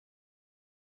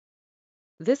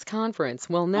This conference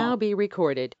will now be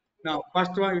recorded. నా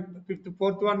first one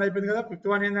fourth one అయిపోయింది కదా. Fifth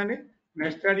one ఏంటండి?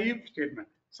 Nested if statement.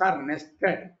 Sir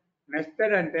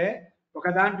nested అంటే ఒక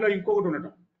దాంట్లో ఇంకొకటి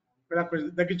ఉండటం.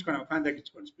 తగ్గించుకోండి, ఫ్యాన్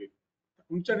తగ్గించుకోండి, స్పీడ్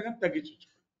ఉంచండి కానీ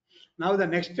తగ్గించుకోండి. Now the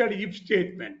nested if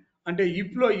statement అంటే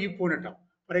ఇఫ్లో ఇఫ్ ఉండటం.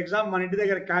 ఫర్ ఎగ్జాంపుల్ మన ఇంటి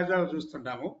దగ్గర క్యాజువల్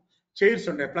చూస్తుంటాము, చైర్స్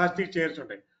ఉంటాయి, ప్లాస్టిక్ చైర్స్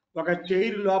ఉంటాయి. ఒక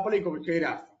చైర్ లోపల ఇంకొక చైర్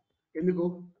వేస్తాం. ఎందుకు?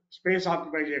 స్పేస్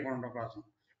ఆక్యుపై చేయకుండా ఉండడం కోసం,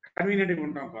 కన్వీనియంట్గా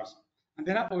ఉండడం కోసం.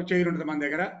 అంతేనా? ఒక చైర్ ఉంటుంది మన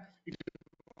దగ్గర,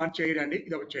 వన్ చైర్ అండి,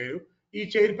 ఇది ఒక చైర్. ఈ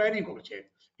చైర్ పైన ఇంకొక చైర్,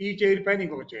 ఈ చైర్ పైన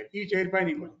ఇంకొక చైర్, ఈ చైర్ పైన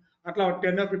ఇంకొక, అట్లా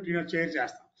 10 or 15 చైర్స్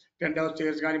చేస్తాం. 10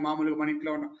 చైర్స్ కానీ మామూలుగా మన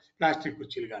ఇంట్లో ఉన్న ప్లాస్టిక్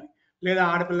కుర్చీలు కానీ, లేదా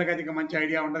ఆడపిల్లకి అయితే ఇంకా మంచి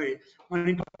ఐడియా ఉంటుంది,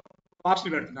 మన ఇంట్లో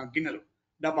బాక్సులు పెడుతున్నాం, గిన్నెలు,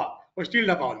 డబ్బా, ఒక స్టీల్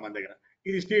డబ్బా ఉంది మన దగ్గర.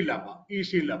 ఇది స్టీల్ డబ్బా, ఈ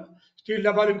స్టీల్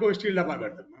డబ్బాలు ఇంకో స్టీల్ డబ్బా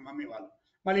పెడతారు మా మమ్మీ వాళ్ళు.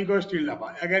 మళ్ళీ ఇంకో స్టీల్ డబ్బా,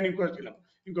 అగైన్ ఇంకో స్టీల్ డబ్బా,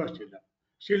 ఇంకో స్టీల్ డబ్బా.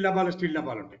 స్టీల్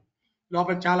డబ్బాలు ఉంటాయి,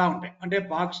 లోపల చాలా ఉంటాయి. అంటే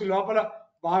బాక్స్ లోపల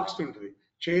బాక్స్ ఉంటుంది,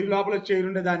 చైర్ లోపల చైర్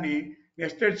ఉంటే దాన్ని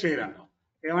నెస్టెడ్ చైర్ అంటాం.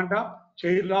 ఏమంటాం?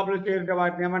 చైర్ లోపల చైర్ ఉంటే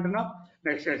వాటిని ఏమంటున్నాం?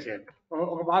 Nested chair.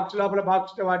 ఒక బాక్స్ లోపల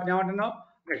బాక్స్ ఉంటే వాటిని ఏమంటున్నాం?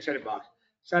 Nested box.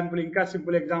 ఇంకా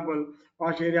సింపుల్ ఎగ్జాంపుల్,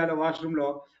 వాష్ ఏరియాలో వాష్రూమ్లో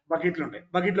బకెట్లు ఉంటాయి,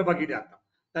 బకెట్లో బకెట్ వేస్తాం.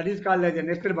 That is called as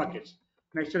nested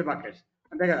buckets.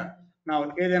 అంతే కదా. నా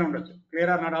ఏదైనా ఉండొచ్చు.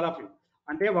 Clear are not all of you?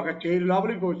 అంటే ఒక చైర్ లోపల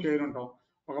ఇంకొక చైర్ ఉంటాం,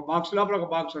 ఒక బాక్స్ లోపల ఒక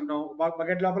బాక్స్ ఉంటాం, ఒక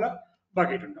బకెట్ లోపల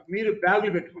బకెట్ ఉంటాం. మీరు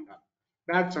బ్యాగులు పెట్టుకుంటారు,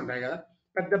 బ్యాగ్స్ ఉంటాయి కదా,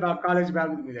 పెద్ద బ్యాగ్, కాలేజ్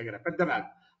బ్యాగ్ ఉంది మీ దగ్గర, పెద్ద బ్యాగ్.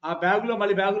 ఆ బ్యాగులో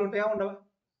మళ్ళీ బ్యాగులు ఉంటాయా? ఉండవా?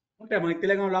 ఉంటాయి. మనకి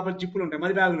తెలంగాణ లోపల జిప్పులు ఉంటాయి,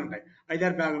 మళ్ళీ బ్యాగులు ఉంటాయి,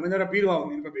 5-6 బ్యాగులు. మన దగ్గర బీరువా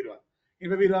ఉంది, ఇనుప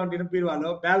బీరువా ఉంటే ఇనుప బీరువాలో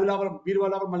బ్యాగు లోపల, బీరువా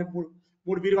లోపల మళ్ళీ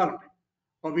మూడు బీరువాలు ఉంటాయి.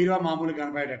 ఒక బీరువా మామూలుగా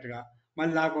కనపడేటట్టుగా,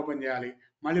 మళ్ళీ లాక్ ఓపెన్ చేయాలి,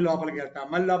 మళ్ళీ లోపలికి వెళ్తాం,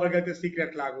 మళ్ళీ లోపలికి వెళ్తే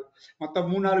సీక్రెట్ లాగు, మొత్తం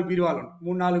 3-4 బీరువాలు ఉంటాయి,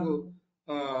 3-4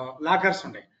 లాకర్స్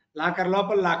ఉంటాయి. లాకర్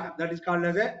లోపల locker, that is called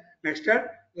as a nested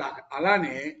locker.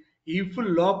 అలానే ఇఫ్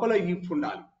లోపల ఇఫ్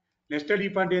ఉండాలి. నెస్టెడ్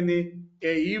ఇఫ్ అంటే ఏంది?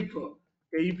 ఏ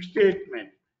if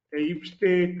statement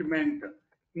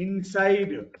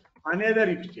inside another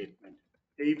if statement.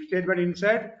 If statement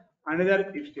inside another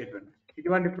if statement.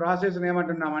 ఇటువంటి process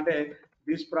ఏమంటున్నామంటే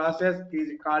this process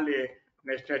is called a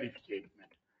nested if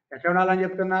statement. ఎక్కడ ఉండాలని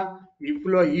చెప్తున్నా? If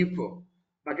లో ఇఫ్,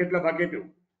 బకెట్ లో బకెట్,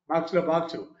 బాక్స్ లో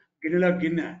బాక్స్, గిన్నెలో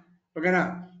గిన్నె, ఓకేనా?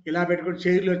 ఇలా పెట్టుకుని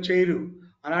చైర్లో చైరు,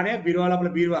 అలానే బీరువా లోపల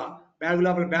బీరువా, బ్యాగ్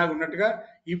లోపల బ్యాగ్ ఉన్నట్టుగా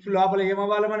ఇఫ్ లోపల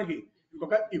ఏమవ్వాలి? మనకి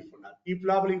ఇంకొక ఇఫ్ ఉండాలి. ఇఫ్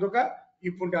లోపల ఇంకొక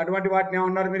ఇఫ్ ఉంటే అటువంటి వాటిని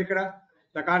ఏమన్నారు మీరు ఇక్కడ?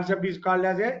 The concept is called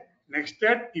as a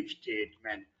nested if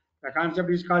statement. The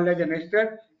concept is called as a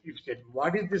nested if statement.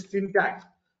 What is the syntax?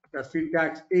 The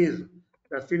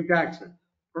syntax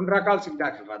రెండు రకాల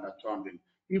సింటాక్స్ రాదా చూడండి.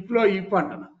 ఇఫ్ లో ఇఫ్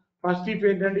అంటున్నా. ఫస్ట్ ఇఫ్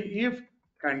ఏంటంటే ఇఫ్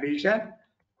కండిషన్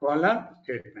కోలన్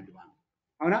స్టేట్మెంట్ 1.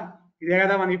 అవునా? ఇదే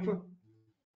కదా మన ఇఫ్.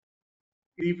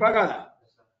 ఇది ఇఫా కాదా?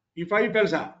 ఇఫా ఇఫ్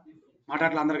తెలుసా?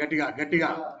 మాట్లాడలే అందరు గట్టిగా గట్టిగా.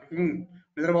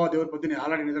 నిద్రపోవద్దు ఎవరు పొద్దున్నే,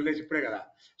 ఆల్రెడీ నిద్రలేసి ఇప్పుడే కదా.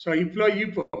 సో ఇఫ్లో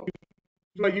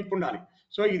ఇఫ్ ఉండాలి.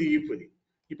 సో ఇది ఇఫ్. ఇది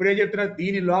ఇప్పుడు ఏం చెప్తున్నా?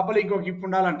 దీని లోపల ఇంకొక ఇఫ్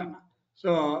ఉండాలంటున్నా. సో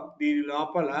దీని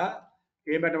లోపల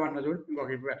ఏం పెట్టమంటున్నా చూడు,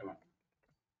 ఇంకొక ఇఫ్ పెట్టమంటున్నా.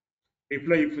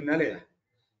 ఇఫ్లో ఇఫ్ ఉందా లేదా?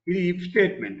 ఇది ఇఫ్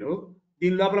స్టేట్మెంట్.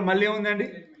 దీని లోపల మళ్ళీ ఏముందండి?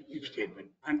 If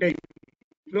statement. అంటే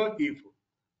ఇఫ్లో ఇఫ్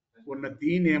ఉన్న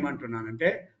దీన్ని ఏమంటున్నానంటే,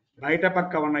 బయట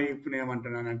పక్క ఉన్న ఇఫ్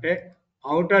ఏమంటున్నానంటే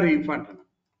అవుటర్ ఇఫ్ అంటున్నాను.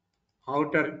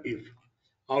 Outer if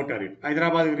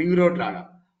Hyderabad ring road లాగా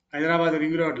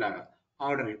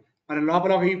అవుటర్ ఇఫ్. మరి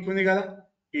లోపల ఒక ఇఫ్ ఉంది కదా,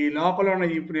 ఈ లోపల ఉన్న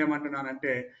ఇఫ్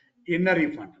ఏమంటున్నానంటే ఇన్నర్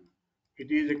ఇఫ్ అంటున్నాను.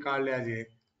 It is called as a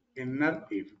inner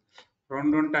if.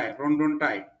 రెండు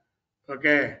ఉంటాయి.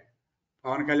 ఓకే,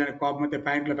 పవన్ కళ్యాణ్ కోపం అయితే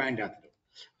ప్యాంట్లో ప్యాంట్ వేస్తాడు,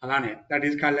 అలానే that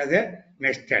is called as a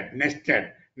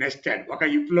nested. ఒక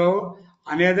ఇఫ్ లో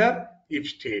అనేదర్ ఇఫ్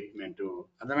స్టేట్మెంట్.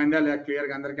 అర్థమైందా లేదా?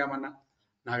 క్లియర్గా అందరికీ ఏమన్నా?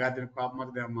 నాకు అతని కోపం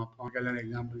అవుతుంది, మా పవన్ కళ్యాణ్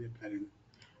ఎగ్జాంపుల్ చెప్పాను,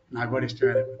 నాకు కూడా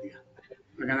ఇష్టమే కొద్దిగా,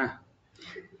 ఓకేనా?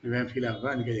 నువ్వేం ఫీల్ అవ్వ,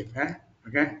 అందుకే చెప్పా.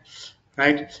 Okay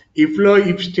right. ఇఫ్లో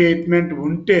ఇఫ్ స్టేట్మెంట్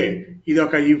ఉంటే ఇది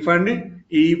ఒక ఇఫ్ అండి.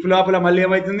 ఈ ఇఫ్ లోపల మళ్ళీ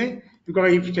ఏమవుతుంది? ఇంకొక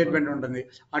ఇఫ్ స్టేట్మెంట్ ఉంటుంది.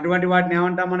 అటువంటి వాటిని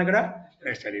ఏమంటాం మనం ఇక్కడ?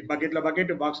 నెస్టెడ్. బకెట్లో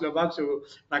బకెట్, బాక్స్లో బాక్స్,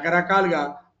 రకరకాలుగా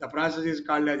the process is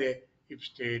called as a if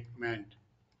statement.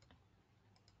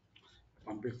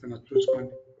 పంపిస్తున్నా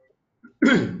చూసుకోండి.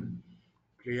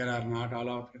 Clear are not all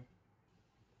of you?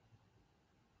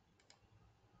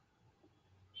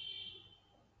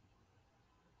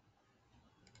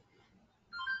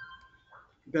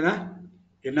 అంతేనా?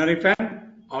 Inner if and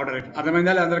outer if.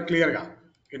 అర్థమైందా లేదా అందరూ క్లియర్గా?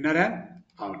 Inner and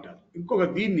outer. ఇంకొక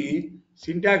దీన్ని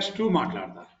సింటాక్స్ 2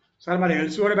 మాట్లాడతారు. సార్ మరి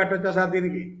ఎల్స్ కూడా పెట్టవచ్చా సార్?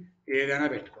 దీనికి ఏదైనా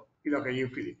పెట్టుకో. ఇది ఒక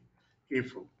ఇఫ్. ఇది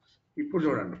ఇఫ్. ఇప్పుడు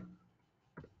చూడండి,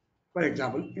 ఫర్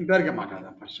ఎగ్జాంపుల్ ఇంతవరకే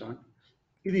మాట్లాడదాం. ఫస్ట్ వన్,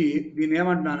 దీన్ని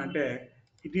ఏమంటున్నానంటే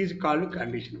it is called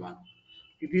condition 1,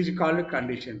 it is called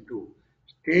condition 2.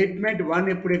 Statement 1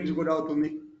 ఎప్పుడు ఎగ్జిక్యూట్ అవుతుంది?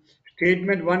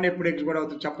 స్టేట్మెంట్ 1 ఎప్పుడు ఎగ్జిక్యూట్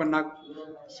అవుతుంది చెప్పండి నాకు.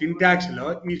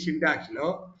 సింటాక్స్లో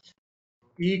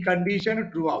ఈ కండిషన్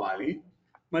ట్రూ అవ్వాలి,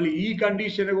 మళ్ళీ ఈ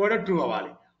కండిషన్ కూడా ట్రూ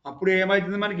అవ్వాలి. అప్పుడు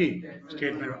ఏమవుతుంది మనకి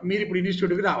స్టేట్మెంట్. మీరు ఇప్పుడు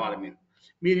ఇన్స్టిట్యూట్కి రావాలి.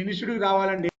 మీరు ఇన్స్టిట్యూట్కి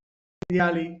రావాలంటే ఏం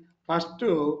చేయాలి? ఫస్ట్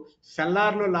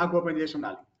సెల్లార్లో లాక్ ఓపెన్ చేసి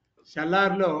ఉండాలి,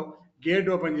 సెల్లార్లో గేట్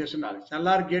ఓపెన్ చేసి ఉండాలి,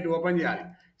 సెల్లార్ గేట్ ఓపెన్ చేయాలి.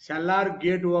 సెల్లార్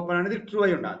గేట్ ఓపెన్ అనేది ట్రూ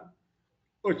అయి ఉండాలి.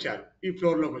 వచ్చారు, ఈ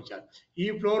ఫ్లోర్లోకి వచ్చారు. ఈ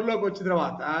ఫ్లోర్లోకి వచ్చిన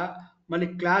తర్వాత మళ్ళీ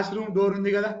క్లాస్ రూమ్ డోర్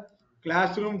ఉంది కదా,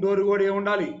 క్లాస్ రూమ్ డోర్ కూడా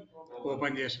ఏముండాలి?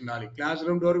 ఓపెన్ చేసి ఉండాలి. క్లాస్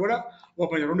రూమ్ డోర్ కూడా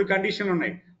ఓపెన్. రెండు కండిషన్లు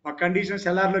ఉన్నాయి. ఒక కండిషన్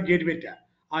సెల్లార్లో గేట్ పెట్టా,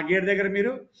 ఆ గేట్ దగ్గర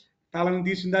మీరు తాళం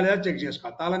తీసుందా లేదా చెక్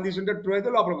చేసుకోవాలి. తాళం తీసుంటే ట్రూ అయితే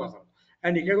లోపలికి వస్తారు.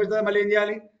 అండ్ ఇక్కడికి వస్తే మళ్ళీ ఏం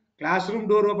చేయాలి? క్లాస్ రూమ్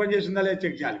డోర్ ఓపెన్ చేసిందా లేదా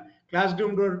చెక్ చేయాలి. క్లాస్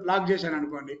రూమ్ డోర్ లాక్ చేశాను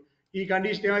అనుకోండి, ఈ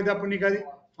కండిషన్ ఏమైతే అప్పుడు నీకు అది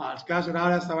ఫాల్స్, క్లాస్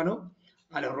రాలేస్తావను.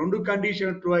 అలా రెండు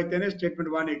కండిషన్ ట్రూ అయితేనే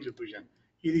స్టేట్మెంట్ 1 ఎగ్జిక్యూషన్.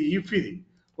 ఇది ఇఫ్, ఇది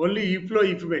ఓన్లీ ఇఫ్లో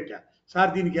ఇఫ్ పెట్టా. సార్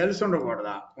దీనికి ఎల్స్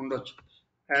ఉండకూడదా? ఉండొచ్చు.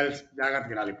 ఎల్స్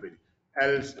జాగ్రత్తగా రాలి. ఇప్పుడు ఇది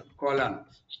ఎల్స్ కోలన్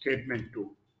స్టేట్మెంట్ 2.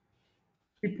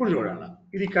 ఇప్పుడు చూడాలి,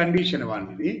 ఇది కండిషన్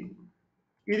 1,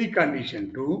 ఇది కండిషన్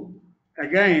 2.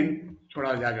 అగైన్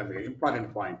చూడాలి జాగ్రత్తగా, important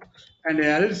point. And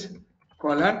else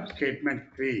colon statement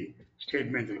 3,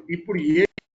 statement 3. ఇప్పుడు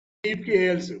ఈఫ్కి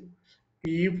ఎల్స్,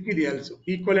 ఈ ఈఫ్కి ఇది ఎల్స్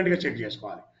ఈక్వలెంట్గా చెక్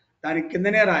చేసుకోవాలి. దాని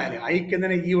కిందనే రాయాలి, ఐ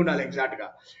కిందనే ఈ ఉండాలి ఎగ్జాక్ట్గా.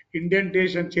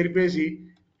 ఇండెంటేషన్ చెరిపేసి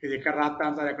ఇది ఎక్కడ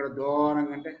రాస్తాను సార్ ఎక్కడ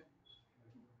దూరంగా అంటే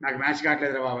నాకు మ్యాచ్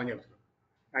కావట్లేదు రా బాబు అని చెప్తాను.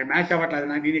 నాకు మ్యాచ్ అవ్వట్లేదు,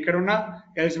 నాకు నేను ఇక్కడ ఉన్నా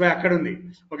ఎల్స్ బై అక్కడ ఉంది,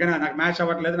 ఓకేనా, నాకు మ్యాచ్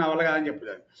అవ్వట్లేదు నా వల్ల కాదని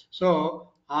చెప్తుంది. సో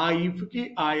ఆ ఇఫ్కి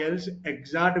ఆ ఎల్స్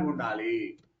ఎగ్జాక్ట్గా ఉండాలి,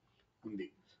 ఉంది.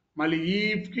 మళ్ళీ ఈ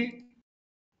ఇఫ్కి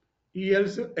ఈ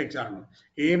ఎల్స్ ఎగ్జాక్ట్ ఉంది.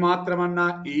 ఏ మాత్రమన్నా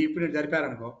ఈ ఇఫ్ని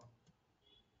జరిపారనుకో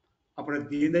అప్పుడు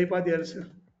దీని అయిపోద్ది ఎల్స్.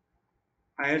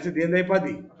 ఆ ఎల్స్ దేని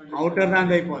అయిపోద్ది? అవుటర్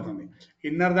దాని అయిపోతుంది.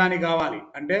 ఇన్నర్ దాని కావాలి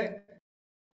అంటే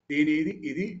దీని ఇది,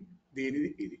 ఇది దీనిది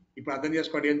ఇది. ఇప్పుడు అర్థం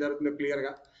చేసుకోండి ఏం జరుగుతుందో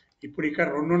క్లియర్గా. ఇప్పుడు ఇక్కడ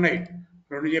రెండు ఉన్నాయి,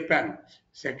 రెండు చెప్పాను.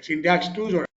 సింటాక్స్ 2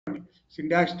 చూడండి.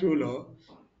 సింటాక్స్ 2లో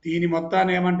దీని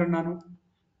మొత్తాన్ని ఏమంటున్నాను?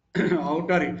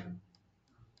 Outer if.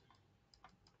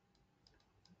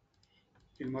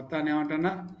 దీని మొత్తాన్ని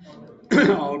ఏమంటున్నా?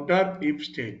 Outer if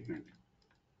statement.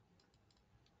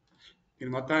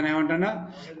 దీని మొత్తాన్ని ఏమంటున్నా?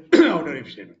 Outer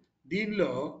if statement. దీనిలో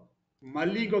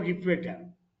మళ్ళీ ఇంకొక ఇఫ్ పెట్టాను.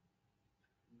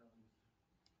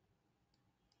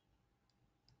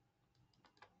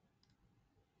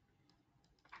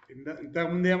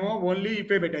 ఇంతకుముందేమో ఓన్లీ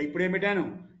ఇఫే పెట్టా, ఇప్పుడు ఏం పెట్టాను?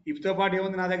 ఇఫ్తో పాటు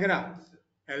ఏముంది నా దగ్గర?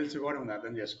 ఎల్స్ కూడా ఉంది.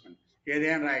 అర్థం చేసుకోండి.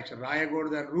 ఏదైనా రాయొచ్చు,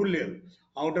 రాయకూడదు అని రూల్ లేదు.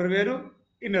 అవుటర్ వేరు,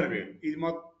 ఇన్నర్ వేరు. ఇది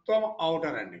మొత్తం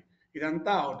అవుటర్ అండి,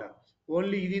 ఇదంతా అవుటర్.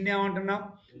 ఓన్లీ ఇది ఏమంటున్నాం?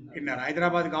 ఇన్నర్.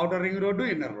 హైదరాబాద్కి outer ring road,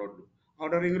 inner road,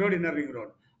 outer ring road, inner ring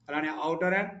road. అలానే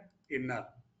అవుటర్ అండ్ ఇన్నర్.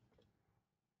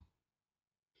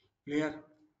 క్లియర్?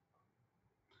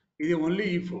 ఇది ఓన్లీ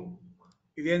ఇఫ్.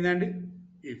 ఇదేంటండి?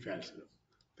 If else.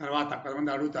 తర్వాత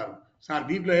కొంతమంది అడుగుతారు, సార్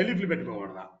దీంట్లో ఎలిఫ్లు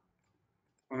పెట్టుకోకూడదా?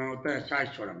 మనం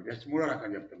చాయిస్ చూడండి, జస్ట్ మూడో రకం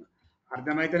చెప్తున్నా.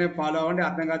 అర్థమైతేనే ఫాలో అవ్వండి,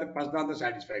 అర్థం కాదు ఫస్ట్ దాంతో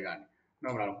సాటిస్ఫై కానీ నో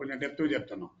ప్రాబ్లం. కొంచెం డెప్త్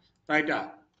చెప్తున్నాం. రైటా?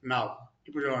 నా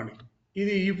ఇప్పుడు చూడండి,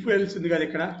 ఇది ఇఫ్ ఎల్స్ ఉంది కదా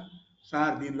ఇక్కడ.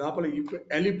 సార్ దీని లోపల ఇఫ్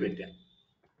ఎలిఫ్ పెట్టాను.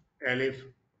 ఎలిఫ్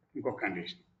ఇంకొక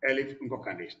కండిషన్, ఎలిఫ్ ఇంకొక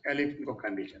కండిషన్, ఎలిఫ్ ఇంకొక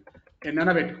కండిషన్.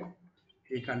 ఎన్నైనా పెట్టుకో.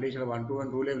 ఈ కండిషన్ 1 to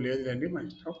 1 రూల్ ఏం లేదు అండి,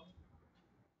 మన ఇష్టం.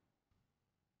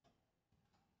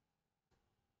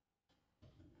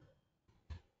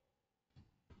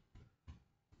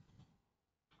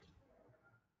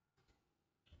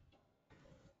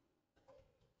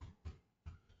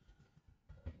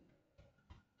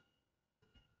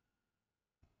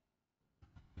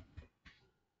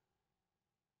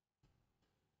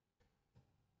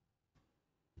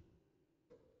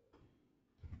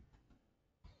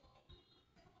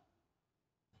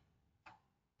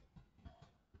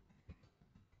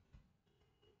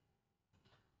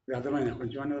 ఇది అర్థమైందా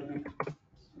కొంచెం అని వరకు?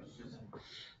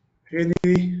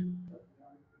 ఏంది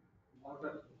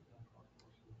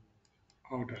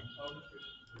అవుటర్?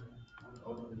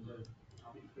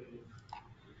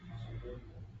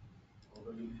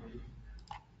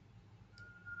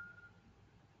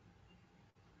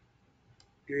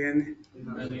 ఇదేంది?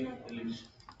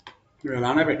 నువ్వు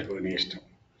ఎలానే పెట్టుకో, నీ ఇష్టం.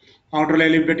 అవుటర్లో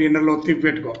ఎలిఫ్ పెట్టి ఇన్నర్లో తిప్పి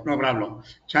పెట్టుకో, నో ప్రాబ్లం.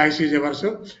 Choice is ఎవర్స్.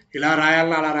 ఇలా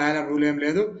రాయాలా అలా రాయాలా రూల్ ఏం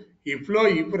లేదు. ఇఫ్లో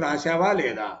ఇఫ్ రాసావా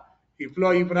లేదా? ఇఫ్లో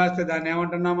ఇఫ్ రాస్తే దాన్ని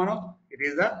ఏమంటున్నాం మనం? It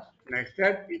is the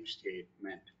nested if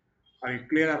statement. Are it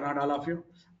clear are not all of you?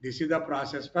 This is the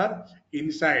process for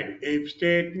inside if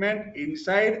statement,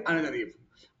 inside another if.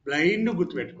 Blind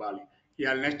గుర్తుపెట్టుకోవాలి.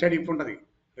 ఇవాళ నెస్టెడ్ ఇఫ్ ఉంటుంది,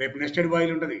 రేపు నెస్టెడ్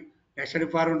వైల్ ఉంటుంది, nested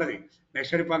far ఉంటుంది,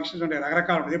 nested functions ఉంటాయి,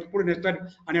 రకరకాలు ఉంటుంది. ఎప్పుడు నెస్టెడ్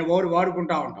అనే వర్డ్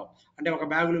వాడుకుంటూ ఉంటాం. అంటే ఒక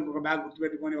బ్యాగులు ఇంకొక బ్యాగ్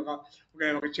గుర్తుపెట్టుకొని,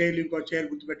 ఒక చైర్లు ఇంకో చైర్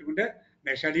గుర్తుపెట్టుకుంటే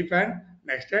nested if and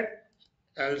nested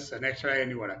else nested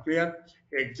అయ్యని కూడా క్లియర్.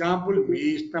 ఎగ్జాంపుల్ మీ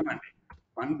ఇష్టం అండి.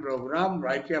 One programme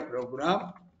right A programme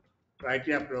write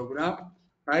a program,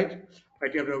 right?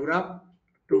 Write a program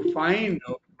to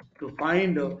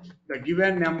find the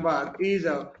given number is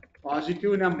a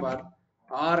positive number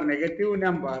or negative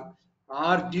number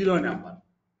or zero number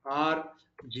or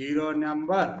zero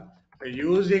number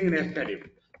using nested if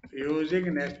using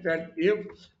nested if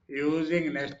using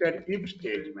nested if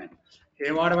statement.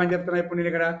 ఏ వాడమని చెప్తున్నా ఇప్పుడు నేను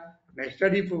ఇక్కడ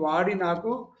nested if వాడి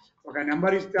నాకు ఒక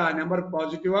number ఇస్తే ఆ నెంబర్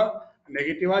పాజిటివా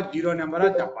నెగిటివా జీరో నెంబరా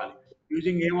చెప్పాలి.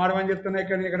 యూజింగ్ ఏం వాడమని చెప్తున్నా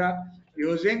ఇక్కడ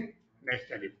using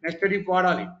nested if. Nested if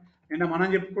వాడాలి. నిన్న మనం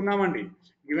చెప్పుకున్నామండి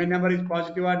గివెన్ నెంబర్ ఇస్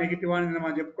పాజిటివా నెగిటివా అని నిన్న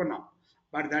మనం చెప్పుకున్నాం.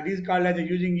 But that is called as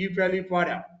using ఈ వాల్యూ ఇఫ్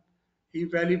వాడాం. ఈ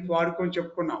వాల్యూ ఇఫ్ వాడుకొని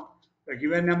చెప్పుకున్నాం.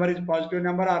 Given number is positive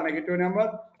number or negative number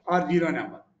are zero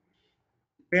number.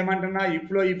 ఏమంటున్నా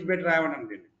ఇఫ్ లో ఇఫ్ పెట్టి రాయమంటాం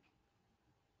దీన్ని.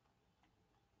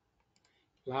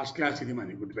 లాస్ట్ క్లాస్ ఇది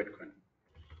మరి గుర్తుపెట్టుకోండి.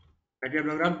 write a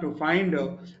program to find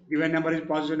given number is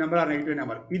positive number or negative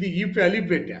number. ఇది ఇఫ్ ఎలిఫ్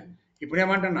పెట్టా. ఇప్పుడు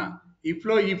ఏమంటున్నా ఇఫ్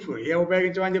లో ఇఫ్ ఏ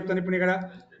ఉపయోగించమని చెప్తాను ఇప్పుడు ఇక్కడ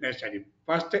నెక్స్ట్ అది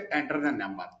first enter the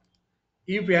number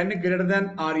if n greater than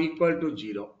are equal to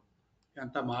zero.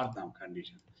 ఎంత మారుతాం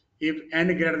condition. If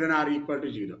n greater than are equal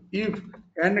to zero. If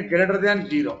n greater than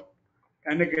zero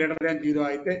n greater than zero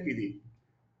అయితే ఇది.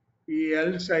 ఈ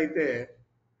else అయితే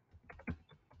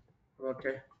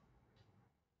okay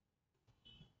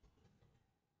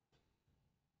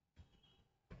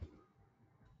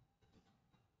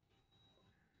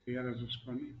క్లియర్గా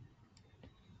చూసుకోండి.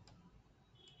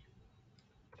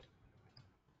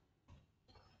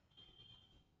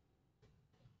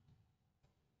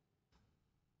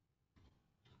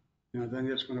 అర్థం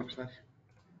చేసుకోండి ఒకసారి.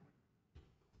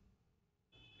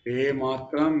 ఏ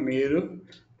మాత్రం మీరు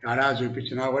తేడా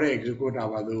చూపించినా కూడా ఎగ్జిక్యూట్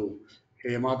అవ్వదు.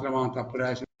 ఏ మాత్రం మనం తప్పు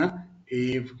రాసినా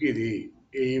ఈఫ్కి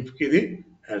ఇది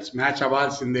ఎల్స్ మ్యాచ్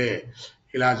అవ్వాల్సిందే.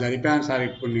 ఇలా జరిపాను సార్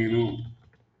ఇప్పుడు నేను.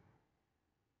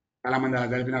 చాలామంది అలా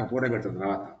జరిపి నాకు ఫోటో పెడుతుంది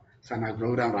తర్వాత. సార్ నాకు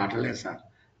ప్రోగ్రామ్ రావట్లేదు సార్.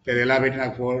 లేదు ఇలా పెట్టి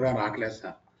నాకు ప్రోగ్రామ్ రావట్లేదు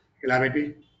సార్. ఇలా పెట్టి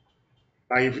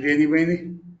ఆ ఇఫ్ దేనికి పోయింది,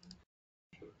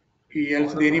 ఈ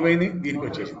ఎల్స్ దేనికి పోయింది, దీనికి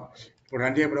వచ్చేసింది. ఇప్పుడు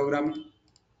రన్ చేయ ప్రోగ్రామ్.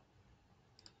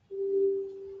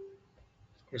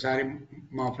 ఒకసారి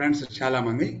మా ఫ్రెండ్స్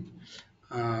చాలామంది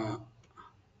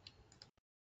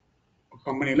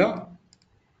కంపెనీలో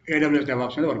ఏడబ్ల్యూఎస్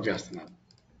డెవాప్స్ మీద వర్క్ చేస్తున్నారు.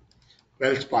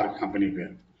 వెల్స్ పార్క్ కంపెనీ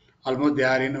పేరు. Almost they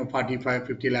are in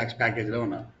 45-50 lakhs ప్యాకేజ్లో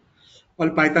ఉన్నారు.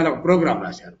 వాళ్ళు పైథాన్ ఒక ప్రోగ్రామ్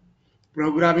రాశారు.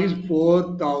 Program is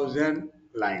 4000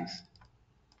 lines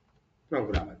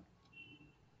programme. అది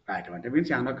రాయటం అంటే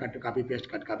మీన్స్ ఏమన్నా కట్ కాపీ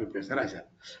పేస్ట్ రాశారు.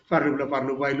 ఫర్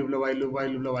లూప్లో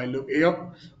వైల్ లూప్ ఏయో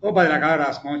 10 రకాలు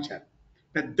రాసుకొని వచ్చారు.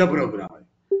 పెద్ద ప్రోగ్రామ్ అది.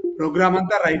 ప్రోగ్రామ్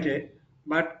అంతా రైటే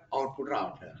బట్ అవుట్పుట్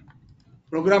రావట్లేదు.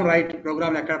 ప్రోగ్రామ్ రైట్,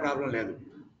 ప్రోగ్రామ్ ఎక్కడ ప్రాబ్లం లేదు,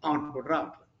 అవుట్పుట్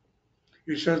రావట్లేదు.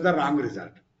 It shows the wrong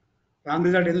result. Wrong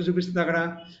result ఎందుకు చూపిస్తుంది అక్కడ?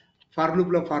 ఫర్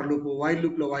లూప్లో వైల్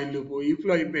లూప్లో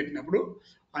ఇఫ్లో ఇఫ్ పెట్టినప్పుడు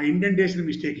ఆ ఇండెంటేషన్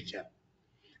మిస్టేక్ ఇచ్చారు.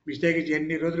 మిస్టేక్ ఇచ్చి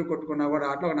ఎన్ని రోజులు కొట్టుకున్నా కూడా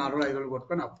అట్లా 4 రోజులు 5 రోజులు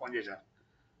కొట్టుకొని నాకు ఫోన్ చేశారు.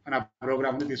 నా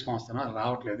ప్రోగ్రామ్ని తీసుకొని వస్తాను, అది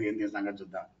రావట్లేదు, ఏంటి సంగతి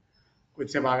చూద్దాం.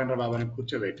 కూర్చోసేపు ఆగండి బాబు అని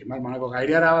కూర్చోబెట్టి మరి మనకు ఒక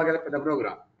ఐడియా రావాలి కదా, పెద్ద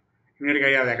ప్రోగ్రామ్ ఇమీడియట్గా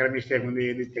అయ్యాలి ఎక్కడ మిస్టేక్ ఉంది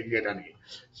ఏది చెక్ చేయడానికి.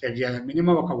 చెక్ చేయాలి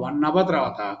మినిమం ఒక 1 hour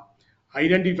తర్వాత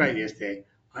ఐడెంటిఫై చేస్తే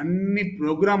అన్ని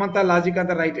ప్రోగ్రామ్ అంతా లాజిక్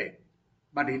అంతా రైటే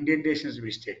బట్ ఇండెంటేషన్స్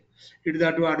మిస్టేక్. ఇటు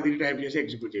దటు అటు తిరిగి టైప్ చేసి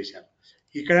ఎగ్జిక్యూట్ చేశారు.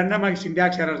 ఇక్కడన్నా మనకి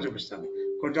సింటాక్స్ ఎర్రర్ చూపిస్తుంది,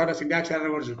 కొన్ని చోట్ల సింటాక్స్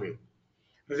ఎర్రర్ కూడా చూపేది.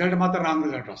 రిజల్ట్ మాత్రం రాంగ్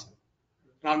రిజల్ట్ వస్తుంది.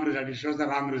 Wrong result it shows the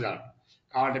wrong result.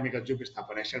 కావాలంటే మీకు అది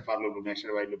చూపిస్తాను. Next for loop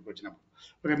next while loop వచ్చినప్పుడు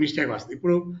ఒక మిస్టేక్ వస్తుంది.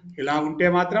 ఇప్పుడు ఇలా ఉంటే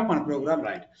మాత్రం మన ప్రోగ్రామ్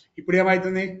రైట్. ఇప్పుడు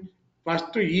ఏమవుతుంది,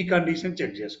 ఫస్ట్ ఈ కండిషన్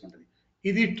చెక్ చేసుకుంటుంది.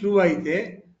 ఇది ట్రూ అయితే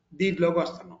దీంట్లోకి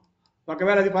వస్తున్నాం.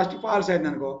 ఒకవేళ అది ఫస్ట్ ఫాల్స్ అయింది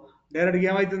అనుకో డైరెక్ట్గా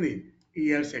ఏమవుతుంది, ఈ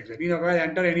ఎల్స్ ఎక్స్. నేను ఒకవేళ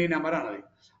ఎంటర్ ఎనీ నెంబర్ అన్నది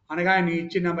అనగా నీ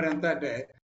ఇచ్చిన నెంబర్ ఎంత అంటే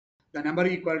ద నెంబర్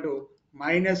ఈక్వల్ టు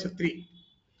 -3.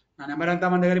 నా నెంబర్ ఎంత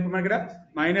మన దగ్గర ఇప్పుడు మనకి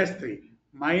 -3.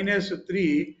 -3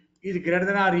 ఇది greater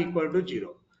than are equal to 0.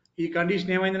 ఈ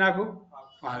కండిషన్ ఏమైంది నాకు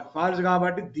ఫాల్స్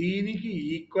కాబట్టి దీనికి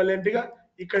ఈక్వలెంట్గా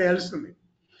ఇక్కడ ఎల్స్ ఉంది.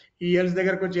 ఈ ఎల్స్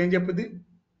దగ్గరకు వచ్చి ఏం చెప్పుద్ది,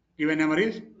 given number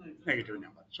is negative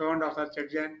number. చూడండి ఒకసారి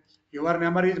చెక్ చేయండి. యువర్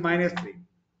నెంబర్ ఈజ్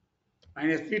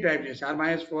 -3 టైప్ చేశారు,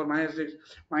 -4 -6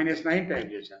 -9 టైప్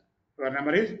చేశారు. Your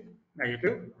number is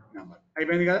negative number.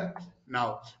 అయిపోయింది కదా. నా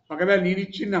ఒకవేళ నేను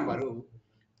ఇచ్చిన నెంబరు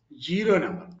 0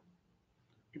 నెంబర్,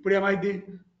 ఇప్పుడు ఏమైంది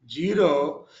 0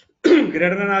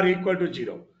 greater than are equal to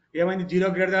 0. ఏమైంది 0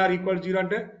 greater than are equal to 0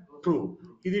 అంటే ట్రూ.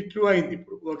 ఇది ట్రూ అయింది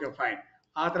ఇప్పుడు. Okay fine.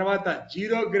 ఆ తర్వాత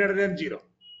 0 greater than 0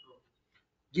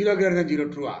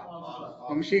 true.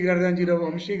 Vamsi greater than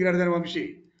 0 Vamsi.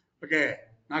 Okay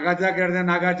Nagarjuna greater than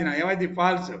Nagarjuna ఏమైంది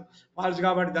ఫాల్స్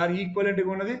కాబట్టి దాని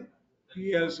ఈక్వలెంట్గా ఉన్నది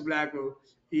ఈఎల్స్ బ్లాక్.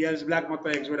 ఈఎల్స్ బ్లాక్ మొత్తం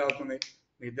ఎగ్జిక్యూట్ అవుతుంది.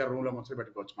 మీ ఇద్దరు రూమ్లో ముచ్చట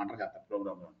పెట్టుకోవచ్చు మంటలు చేస్తారు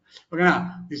ప్రోగ్రామ్లో. ఓకేనా?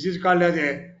 This is called as a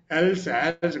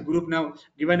else group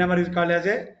given number is called as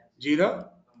a zero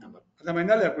number.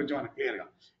 అర్థమైందా లేదా కొంచెం మనకు క్లియర్గా?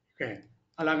 ఓకే,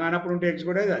 అలా కానప్పుడు ఉంటే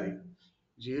ఎగ్జిక్యూట్ అయ్యేది అది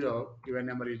zero. Given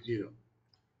number is zero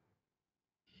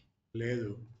లేదు.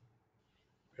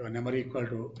 Given number equal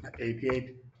to 88.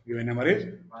 Given number is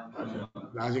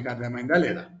logic. అర్థమైందా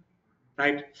లేదా?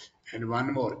 రైట్. అండ్ వన్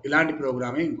మోర్, ఇలాంటి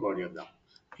ప్రోగ్రామే ఇంకోటి చెప్దాం.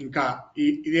 ఇంకా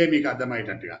ఇదే మీకు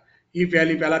అర్థమయ్యేటట్టుగా ఈ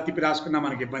వాల్యూప్ ఎలా తిప్పి రాసుకున్నా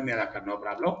మనకి ఇబ్బంది లేదు అక్కడ, నో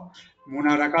ప్రాబ్లం.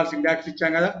 3 రకాల సింటాక్స్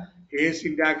ఇచ్చాం కదా, ఏ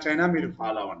సింటాక్స్ అయినా మీరు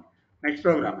ఫాలో అవ్వండి. నెక్స్ట్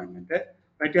ప్రోగ్రామ్ ఏంటంటే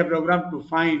right A programme to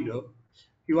find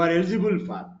you are eligible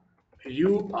for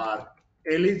you are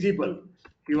eligible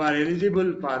you are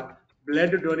eligible for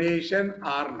blood donation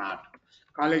are not.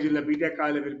 కాలేజీలో బీటెక్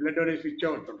కాలేజీలో మీరు బ్లడ్ డొనేషన్ ఇచ్చే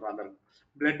ఉంటుంటారు అందరూ.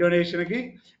 బ్లడ్ డొనేషన్కి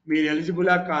మీరు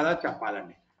ఎలిజిబులా కాదా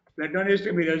చెప్పాలండి. బ్లడ్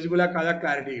డొనేషన్ మీరు ఎలిజిబులా కాదా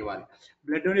క్లారిటీ ఇవ్వాలి.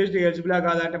 బ్లడ్ డొనేషన్ ఎలిజిబులా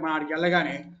కాదా అంటే మన ఆడికి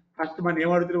వెళ్ళగానే ఫస్ట్ మనం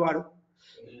ఏమడుగుతారు వాడు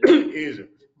ఏజ్.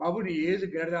 బాబు నీ age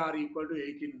greater are equal to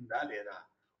 18 ఉందా లేదా?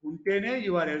 ఉంటేనే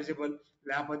యు ఆర్ ఎలిజిబుల్,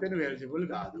 లేకపోతే నువ్వు ఎలిజిబుల్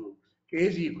కాదు.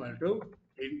 ఏజ్ ఈక్వల్ టు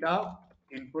ఇంట్ of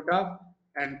input of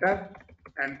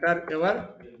enter your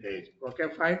age. Okay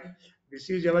fine, this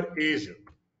is your age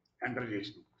enter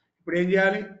చేసినాం. ఇప్పుడు ఏం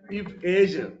చేయాలి? If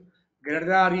age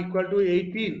greater are equal to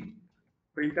 18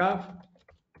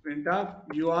 print of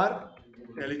you are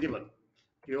eligible,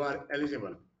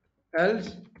 else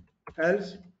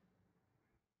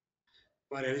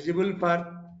you are eligible for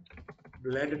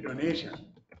blood donation.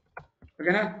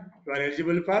 Okay na? You are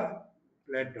eligible for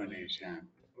blood donation.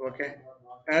 Okay,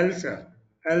 else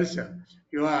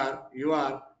you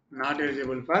are not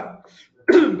eligible for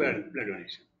blood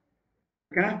donation.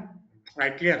 Okay na?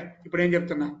 Right, clear? ఇప్పుడు ఏం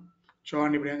చెప్తున్నా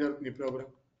చూడండి. ఇప్పుడు ఏం జరుగుతుంది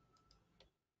programme.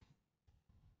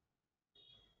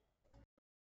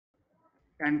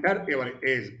 Enter your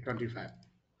age 25.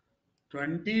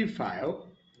 25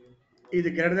 is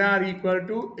greater than or equal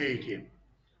to 18.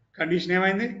 Condition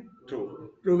ఏమైంది?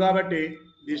 True కాబట్టి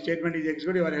this statement is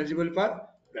execute. Your eligible for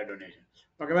blood donation.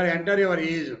 ఒకవేళ ఎంటర్ యువర్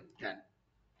ఏజ్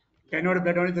 10 వాడు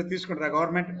బ్లడ్ డొనేషన్ తీసుకుంటారా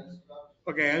government?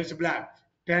 Okay, else black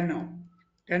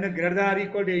 10 greater than or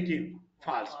equal to 18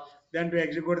 falls. Then to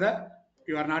execute the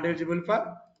you are not eligible for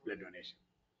blood donation.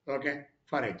 Okay,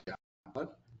 for example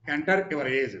enter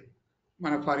your age.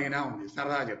 మన ఫరీనా ఉంది,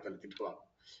 సరదా చెప్తాను తిట్టుకోవాలి.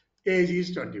 Age is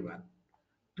 21.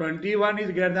 21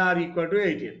 is greater than or equal to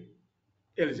 18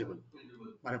 eligible.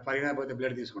 మరి ఫరీనా పోతే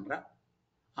blood తీసుకుంటారా?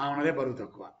 ఆమెదే బరువు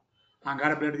తక్కువ, ఆమె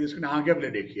కాడ బ్లడ్ తీసుకుని ఆమెకే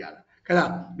బ్లడ్ ఎక్కియాలి కదా.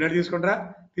 బ్లడ్ తీసుకుంటారా?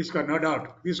 తీసుకోవాలి, నో డౌట్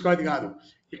తీసుకోవాలి కాదు.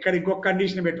 ఇక్కడ ఇంకొక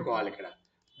కండిషన్ పెట్టుకోవాలి. ఇక్కడ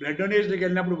బ్లడ్ డొనేషన్కి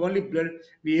వెళ్ళినప్పుడు ఓన్లీ బ్లడ్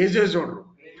నీ ఏజ్ చూడరు,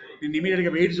 నేను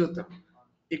ఇమీడియట్గా వెయిట్ చూస్తాను.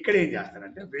 ఇక్కడ ఏం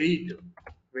చేస్తారంటే వెయిట్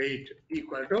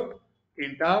ఈక్వల్ టు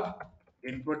ఇంట్ ఆఫ్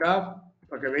ఇన్పుట్ ఆఫ్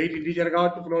ఒక వెయిట్ ఇంటీజర్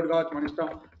కావచ్చు, ఫ్లోట్ కావచ్చు, మన ఇష్టం.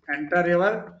 Enter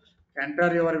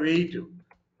your weight.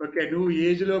 ఓకే, నువ్వు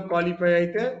ఏజ్లో క్వాలిఫై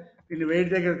అయితే నిన్ను వెయిట్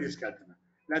దగ్గర తీసుకెళ్తున్నా,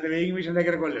 లేకపోతే వెయింగ్ మిషన్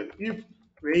దగ్గరకు వెళ్ళలేదు. If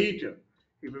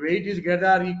wait is greater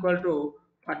are equal to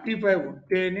 45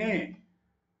 ఉంటేనే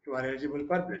you are eligible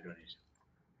for blood donation.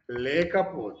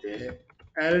 లేకపోతే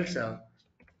else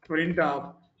print of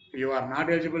you are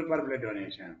not eligible for blood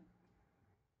donation.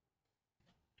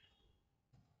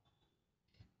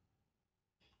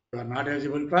 You are not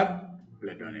eligible for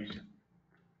blood donation.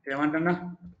 ఏమంటున్నా?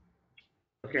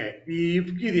 Okay, ఈ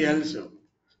ఇఫ్కి ఇది else.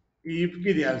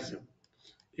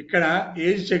 ఇక్కడ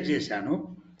age check చేశాను,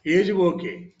 age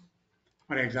okay.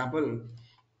 For example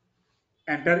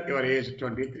enter your age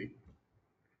 23.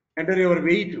 Enter your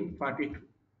weight 42.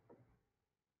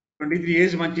 23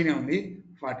 age మంచిగానే ఉంది,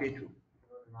 42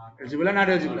 eligible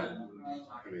not eligible?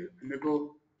 ఎందుకు?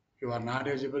 You are not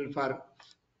eligible for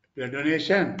blood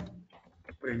donation.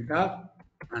 Print of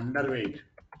under weight.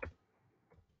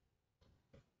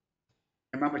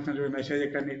 ఏమన్నా message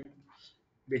ఎక్కడ నీకు?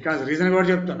 బికాస్ రీజన్ కూడా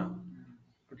చెప్తున్నా.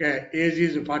 Okay, age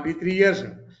is 43 years,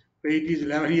 wait is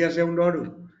 11 years ఉండేవాడు.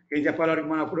 ఏం చెప్పాలి వాడికి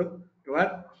మనం అప్పుడు? You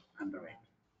are under weight.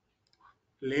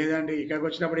 లేదండి ఇక్కడికి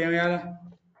వచ్చినప్పుడు ఏం చేయాలి?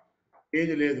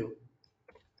 ఏజ్ లేదు,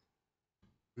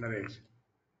 అండర్ ఏజ్.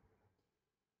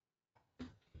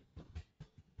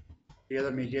 ఏదో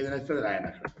మీకు ఏది నచ్చుతుంది రాయండి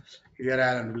అక్కడ. ఇదే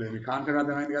రాయాలంటలేదు, మీకు కాన్సెప్ట్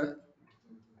అర్థమైంది కదా.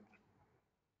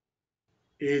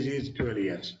 Age is 12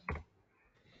 years.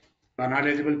 You are not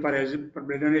eligible for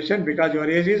blood donation because your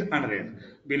age is under age.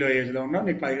 Below ఏజ్లో ఉన్నావు,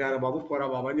 నీకు పైగా బాబు పోరా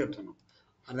బాబు అని చెప్తున్నావు.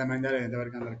 అర్థమైందా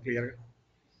ఎంతవరకు? అందరికి క్లియర్గా?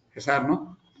 Sir no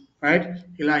right.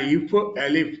 ఇలా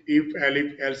ఇఫ్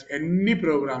ఎల్స్ ఎన్ని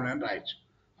ప్రోగ్రామ్లను రాయొచ్చు,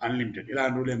 అన్లిమిటెడ్. ఇలా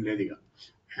రూల్ ఏం లేదు ఇక.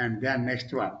 And then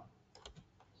next one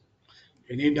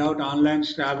any doubt online?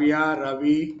 Sravya,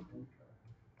 Ravi,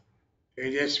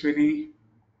 Tejaswini,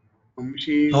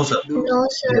 Vamsi, No, sir. Bindu, No,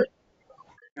 sir.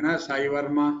 Sai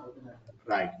Verma.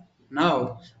 Right. Now,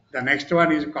 the next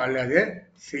one is called as a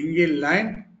single line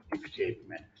if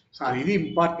statement. So ఇది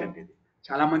important. ఇది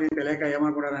చాలా మంది తెలియక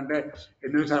ఏమనుకుంటారంటే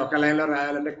ఎందుకు సార్ ఒక లైన్లో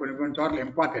రాయాలంటే కొన్ని కొన్ని చోట్ల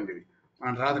ఇంపార్టెంట్. ఇది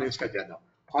మనం తర్వాత డిస్కస్ చేద్దాం.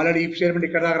 ఆల్రెడీ ఇఫ్ స్టేట్మెంట్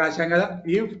ఇక్కడ దాకా రాశాం కదా.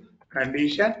 If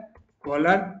condition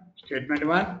colon statement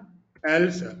 1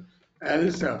 else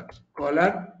else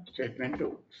colon statement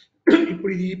 2.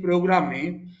 ఇప్పుడు ఈ ప్రోగ్రామ్ని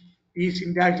ఈ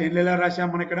సింటాక్స్ ఎన్ని లైన్లో రాశాం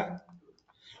మనం ఇక్కడ?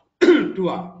 2.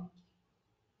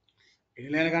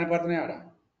 ఎన్ని లైన్లు కనపడుతున్నాయి ఆడ?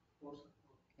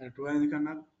 2 అనేది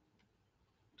కన్నారు.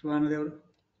 2 అన్నది ఎవరు?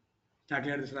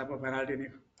 చాక్లెట్ తీసుకురాప పెనాల్టీ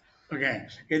నీకు. ఓకే,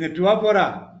 ఏంది 2 4?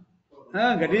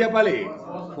 గట్టి చెప్పాలి.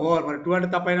 4. మరి 2 అంటే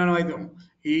తప్పైన అవుతాం.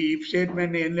 ఈ ఇఫ్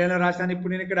స్టేట్మెంట్ ఎన్ని లైన్లో రాశాను?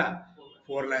 ఇప్పుడు నేను ఇక్కడ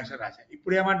 4 లైన్స్లో రాశాను.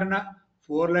 ఇప్పుడు ఏమంటున్నా?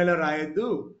 4 లైన్లో రాయొద్దు,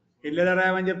 ఎన్ని లైన్లో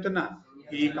రాయమని చెప్తున్నా.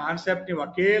 ఈ కాన్సెప్ట్ని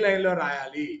ఒకే లైన్లో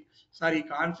రాయాలి సార్. ఈ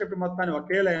కాన్సెప్ట్ మొత్తాన్ని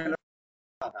ఒకే లైన్లో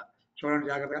చూడండి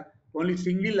జాగ్రత్తగా. ఓన్లీ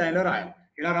సింగిల్ లైన్లో రాయాలి.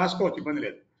 ఇలా రాసుకోవచ్చు, ఇబ్బంది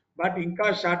లేదు. బట్ ఇంకా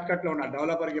షార్ట్ కట్లో ఉండాలి.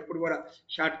 డెవలపర్కి ఎప్పుడు కూడా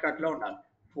షార్ట్ కట్లో ఉండాలి.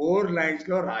 4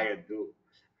 లైన్స్లో రాయొద్దు.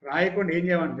 రాయకుండా ఏం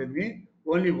చేయమంటుంది?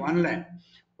 Only 1 line.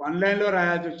 1 లైన్లో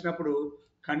రాయాల్సి వచ్చినప్పుడు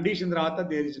కండిషన్ తర్వాత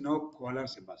there is no colour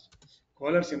symbols.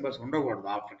 Colour symbols ఉండకూడదు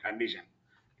ఆఫ్టర్ కండిషన్.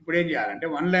 ఇప్పుడు ఏం చేయాలంటే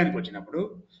 1 లైన్కి వచ్చినప్పుడు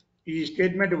ఈ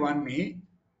స్టేట్మెంట్ 1ని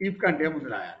ఇఫ్ కంటే ముందు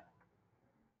రాయాలి.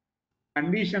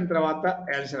 కండిషన్ తర్వాత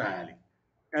ఎల్స్ రాయాలి.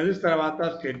 ఎల్స్ తర్వాత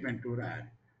స్టేట్మెంట్ 2 రాయాలి.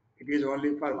 It is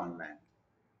only for 1 line.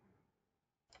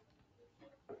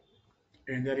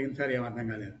 ఏం జరిగింది సార్? ఏమర్థం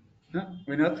కాలేదు.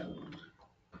 వినోద్,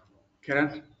 కిరణ్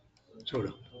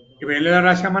చూడు. ఇప్పుడు ఎల్లులో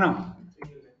రాసాం మనం.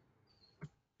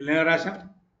 ఎల్లులో రాసాం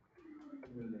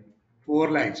 4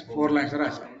 లైన్స్. 4 లైన్స్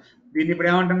రాసాం. దీన్ని ఇప్పుడు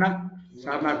ఏమంటున్నా?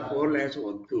 సార్ నాకు 4 లైన్స్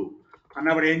వద్దు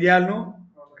అన్నప్పుడు ఏం చేయాలి? నువ్వు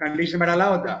కండిషన్ పెడాలా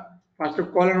వద్దా? ఫస్ట్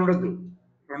కోలన్ ఉండొద్దు.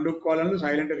 2 కోలన్లు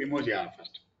సైలెంట్ రిమూవ్ చేయాలి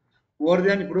ఫస్ట్. మోర్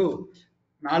దాన్ ఇప్పుడు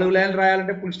 4 లైన్లు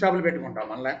రాయాలంటే ఫుల్ స్టాప్లు పెట్టుకుంటాం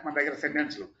మన దగ్గర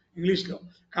సెంటెన్స్లో. ఇంగ్లీష్లో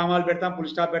కామాలు పెడతాం, ఫుల్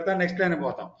స్టాప్ పెడతాం, నెక్స్ట్ లైన్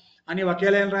పోతాం. అని ఒకే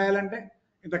లైన్ రాయాలంటే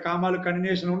ఇంత కామాలు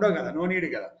కంటిన్యూషన్ ఉండవు కదా, నో నీడ్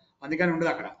కదా, అందుకని ఉండదు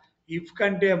అక్కడ. ఇఫ్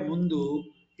కంటే ముందు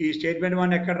ఈ స్టేట్మెంట్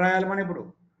 1 ఎక్కడ రాయాలి మనం? ఇప్పుడు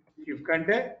ఇఫ్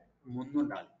కంటే ముందు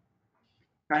ఉండాలి.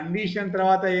 కండిషన్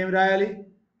తర్వాత ఏం రాయాలి?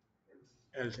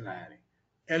 ఎల్స్ రాయాలి.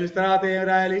 ఎల్స్ తర్వాత ఏం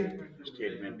రాయాలి?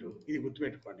 స్టేట్మెంట్. ఇది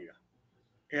గుర్తుపెట్టుకోండి. ఇక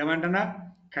ఏమంటున్నా?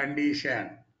 కండిషన్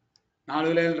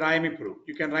 4 లైన్లు రాయం. ఇప్పుడు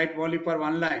you can write only for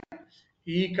 1 line.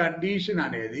 ఈ కండిషన్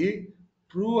అనేది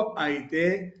ట్రూ అయితే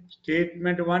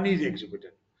స్టేట్మెంట్ 1 ఈజ్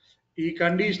ఎగ్జిక్యూటెడ్. ఈ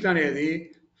కండిషన్ అనేది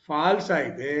ఫాల్స్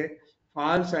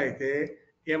అయితే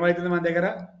ఏమవుతుంది మన దగ్గర?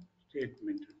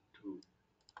 Statement 2.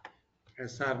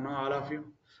 Yes are no all of you?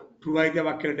 True అయితే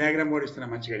అక్కడ డయాగ్రామ్ కూడా ఇస్తున్నా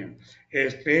మంచిగా. ఏ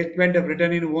statement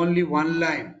return in only 1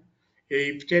 line. A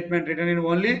if statement return in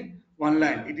only 1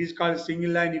 line. It is called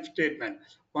single line if statement.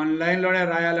 1 లైన్లోనే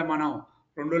రాయాలి మనం.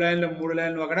 2 లైన్లు 3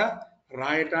 లైన్లు అక్కడ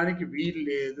రాయటానికి వీలు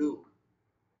లేదు.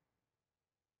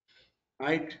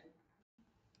 Right?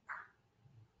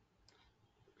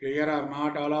 Clear are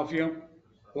not all of you?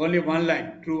 Only 1 line.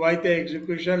 True అయితే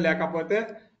ఎగ్జిక్యూషన్, లేకపోతే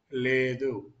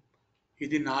లేదు.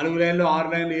 ఇది 4 లైన్లు 6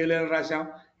 లైన్లు 7 లైన్లు రాసాం.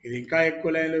 ఇది ఇంకా ఎక్కువ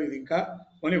లైన్లు, ఇది ఇంకా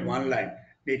only 1 line.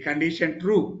 The condition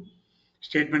true,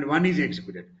 statement 1 is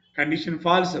executed. Condition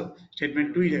false, statement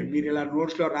 2 is. మీరు ఇలా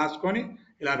నోట్స్లో రాసుకొని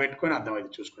ఇలా పెట్టుకొని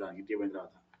అర్థమైంది చూసుకోవడానికి ఇంటికి పోయిన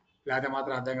తర్వాత. లేకపోతే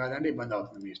మాత్రం అర్థం కాదండి, ఇబ్బంది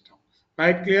అవుతుంది, మీ ఇష్టం.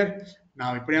 రైట్? క్లియర్? నా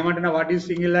ఇప్పుడు ఏమంటున్నా? What is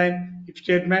single line if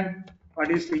statement?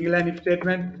 What is single line if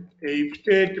statement? If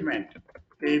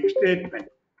statement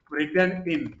written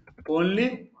in only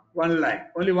 1 line.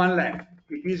 Only 1 line.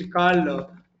 It is called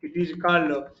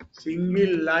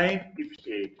single line if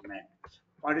statement.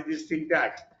 What is this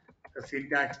syntax? The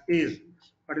syntax is,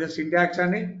 what is the syntax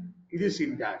ani? It is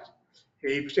syntax.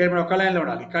 If statement oka line lo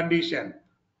undali. Condition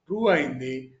true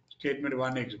అయింది, statement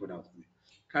 1 execute అవుతుంది.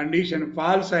 Condition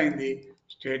false అయింది,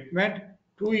 statement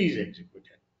 2 is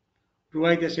executed. True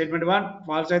అయితే statement 1,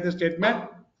 false అయితే statement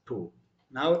 2.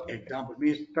 నా example మీ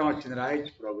ఇష్టం వచ్చింది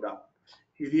రాయొచ్చు programme.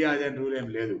 ఇది అదే రూల్ ఏం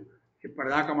లేదు.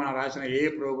 ఇప్పటిదాకా మనం రాసిన ఏ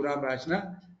ప్రోగ్రామ్ రాసినా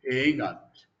ఏం కాదు.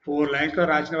 4 లైన్స్లో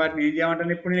రాసిన వాటిని ఏం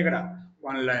చేయమంటాను ఇప్పుడు నేను ఇక్కడ?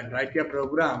 1 line. Right A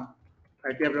programme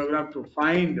to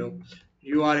find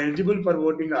you are eligible for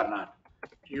voting are not.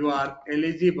 You are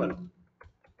eligible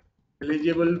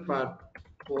for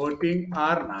voting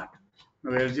are not.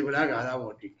 నువ్వు ఎలిజిబులా కాదా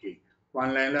ఓటింగ్కి?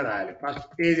 1 లైన్లో రాయాలి.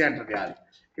 ఫస్ట్ ఏజ్ ఎంటర్ చేయాలి.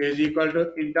 Age equal to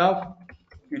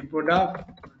input of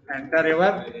enter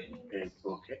your age.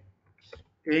 Okay.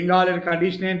 ఏం కావాలి?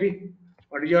 Condition ఏంటి?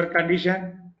 What is your condition?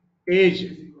 Age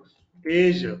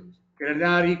greater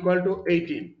than or equal to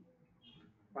 18.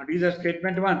 What is the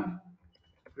statement 1?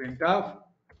 Print of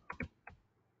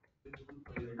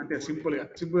అంటే సింపుల్గా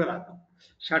రాద్దాం.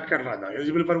 షార్ట్ కట్ రాద్దాం.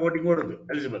 Eligible for voting కూడా ఉంది,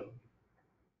 eligible.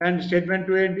 And statement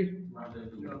 2 ఏంటి?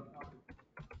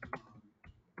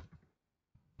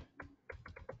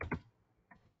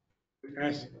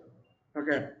 Yes.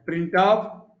 Okay. Print of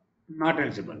not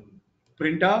eligible.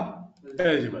 Print of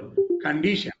eligible.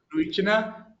 Condition. నువ్వు ఇచ్చిన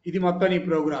ఇది మొత్తం నీ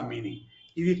ప్రోగ్రామ్ మీనింగ్.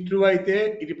 ఇది ట్రూ అయితే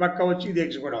ఇటు పక్క వచ్చి ఇది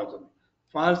ఎగ్జిక్యూట్ అవుతుంది.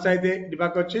 ఫాల్స్ అయితే ఇటు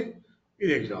పక్క వచ్చి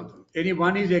ఇది ఎగ్జిక్యూట్ అవుతుంది. Any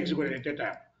one is executed at a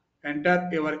time. Enter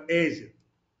your age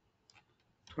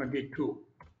 22.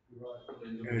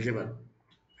 Eligible.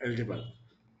 Eligible.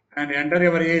 And enter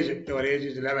your age. Your age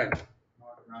is 11.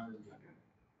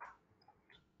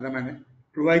 అర్థమైంది?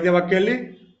 ట్రూ అయితే పక్కెళ్ళి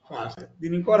ఫాల్స్.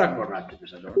 దీన్ని ఇంకో రకం కూడా రాసి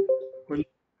చూపిస్తాను. కొంచెం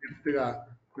డెప్త్గా,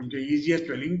 కొంచెం ఈజియెస్ట్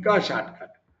వెళ్ళి ఇంకా షార్ట్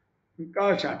కట్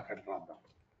రాద్దాం.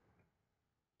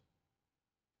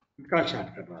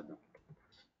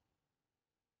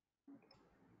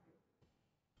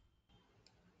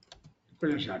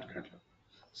 కొంచెం షార్ట్ కట్లో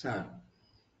సార్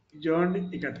చూడండి,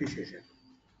 ఇక్కడ తీసేసాను,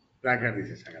 బ్రాకెట్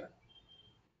తీసేసా కదా,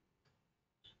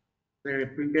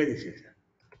 ప్రింటే తీసేసాను.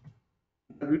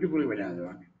 బ్యూటిఫుల్గా పెట్టాను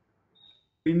చూడండి.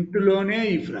 ప్రింట్లోనే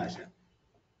రాశాను.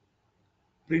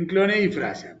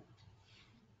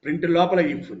 ప్రింట్ లోపల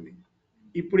ఇఫ్ ఉంది.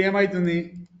 ఇప్పుడు ఏమవుతుంది?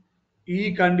 ఈ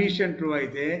కండిషన్ ట్రూ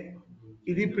అయితే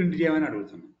ఇది ప్రింట్ చేయమని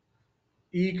అడుగుతున్నాం.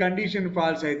 ఈ కండిషన్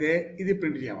ఫాల్స్ అయితే ఇది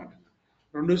ప్రింట్ చేయమంటున్నాం.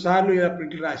 2 సార్లు ఇలా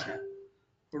ప్రింట్లు రాశాను.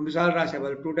 2 సార్లు రాసే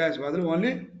బదులు 2 times బదులు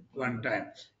only 1 time.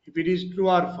 If it is true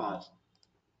or falls,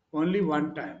 only 1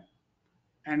 time.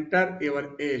 Enter your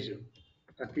age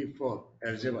 34.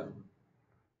 Eligible.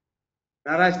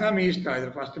 ఎలా రాసినా మీ ఇష్టం. ఇది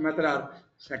first method or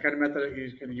second method, you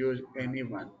can use any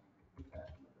one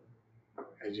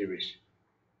as you wish.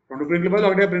 2 ప్రింట్ల బదులు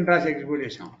ఒకటే ప్రింట్ రాసి ఎగ్జిక్యూట్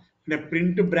చేసాం. అంటే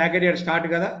ప్రింట్ బ్రాకెట్ ఇక్కడ స్టార్ట్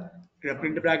కదా, ఇక్కడ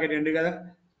ప్రింట్ బ్రాకెట్ ఎండ్ కదా,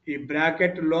 ఈ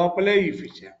బ్రాకెట్ లోపలే ఇఫ్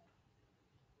ఇచ్చాం.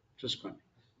 చూసుకోండి,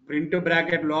 ప్రింట్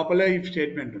బ్రాకెట్ లోపలే ఇఫ్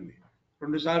స్టేట్మెంట్ ఉంది.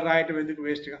 2 సార్లు రాయటం ఎందుకు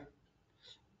వేస్ట్గా?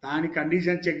 దాని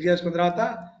కండిషన్ చెక్ చేసుకున్న తర్వాత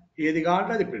ఏది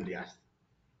కావాలంటే అది ప్రింట్ చేస్తాం.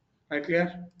 Right,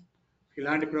 clear?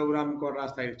 ఇలాంటి ప్రోగ్రామ్ కూడా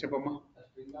రాస్తాయి. చెప్పమ్మా.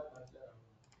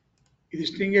 ఇది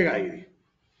స్ట్రింగే కాదు,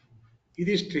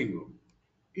 ఇది స్ట్రింగ్,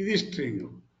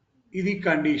 ఇది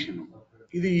కండిషను,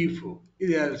 ఇది ఇఫ్,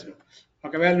 ఇది ఎల్స్.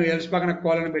 ఒకవేళ నువ్వు ఎల్స్ పక్కన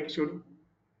కోలను పెట్టి చూడు.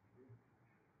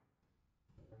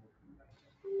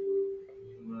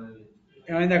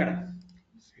 ఏమైంది అక్కడ?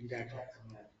 సింటాక్స్.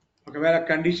 ఒకవేళ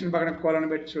కండిషన్ పక్కన కోలను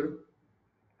పెట్టి చూడు.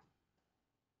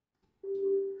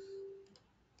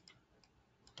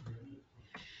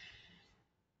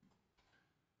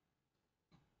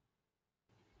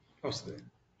 వస్తుంది.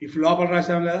 ఇఫ్ లోపల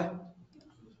రాసాం కదా.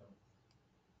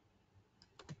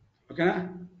 ఓకేనా?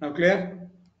 Now clear?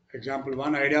 ఎగ్జాంపుల్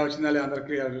 1 ఐడియా వచ్చిందా లేదా అందరు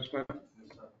క్లియర్ చూసుకోండి.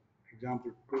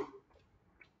 Example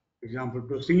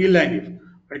 2 single line if.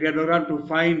 write a program to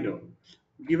find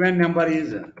given number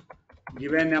is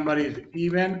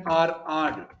even or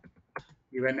odd.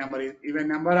 Given number is even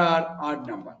number or odd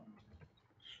number.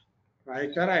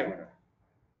 రాయచ్చా రాయకూడదా?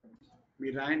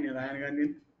 మీరు రాయండి, నేను రాయను కానీ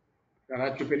నేను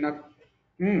రాసి చూపిండి నాకు.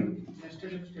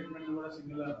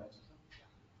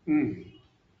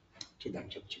 చూద్దాం,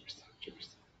 చూపిస్తాను.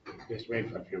 Just wait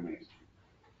for few minutes.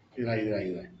 ఇది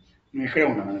నువ్వు ఇక్కడే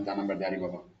ఉన్నాను, నేను దండం పెద్ద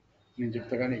బాబా, నేను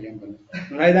చెప్తా కానీ ఏం పని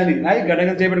రాయిదాన్ని రాయి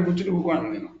గడ్డగా చేపట్టి కూర్చుని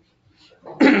కూకున్నాను నేను.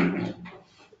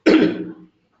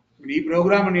 ఈ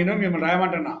ప్రోగ్రామ్ నేను మిమ్మల్ని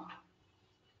రాయమంటున్నా.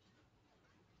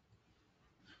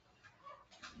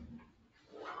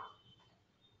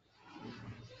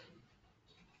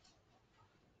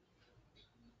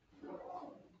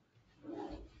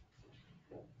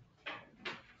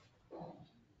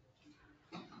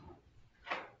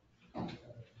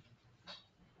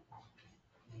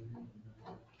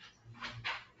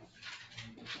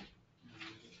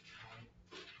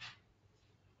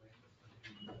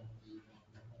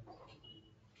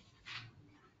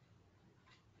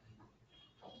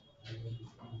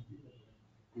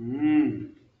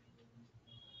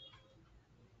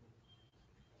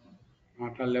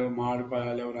 మాట్లాడలేవు,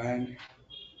 మాడిపోయలేవు, రాయండి.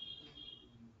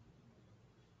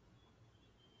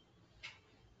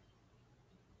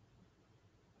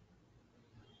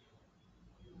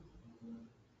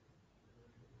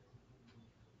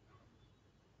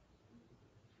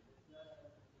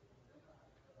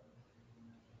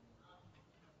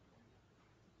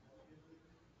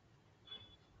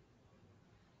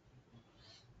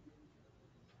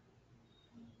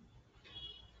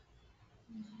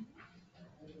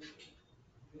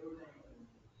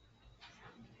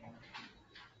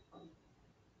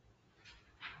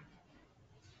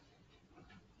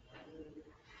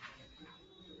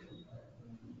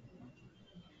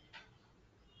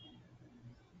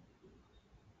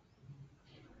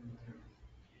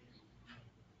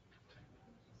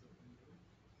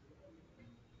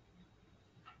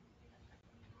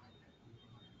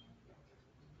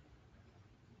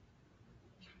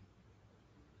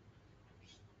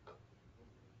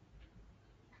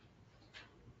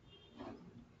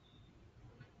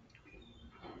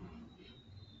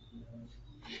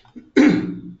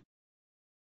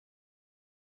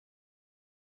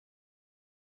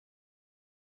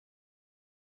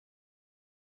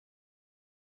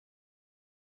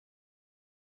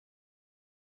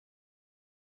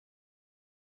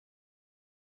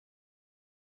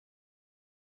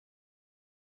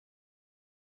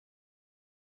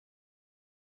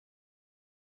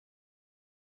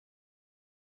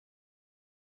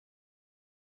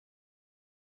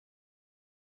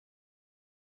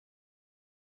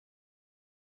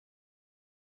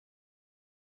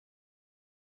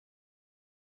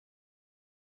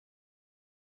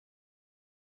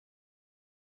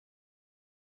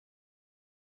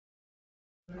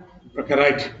 Okay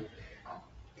right.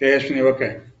 తేజస్విని ఓకే.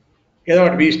 ఏదో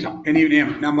ఒకటి మీ ఇష్టం, ఎనీ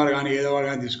నేమ్ నెంబర్ కానీ ఏదో ఒకటి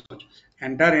కానీ తీసుకోవచ్చు.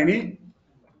 Enter any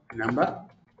number,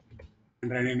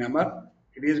 enter any number,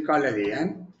 it is called as n.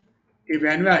 If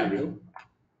n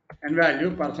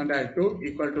value percentage to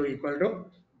equal to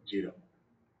 0,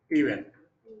 even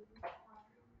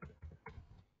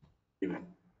even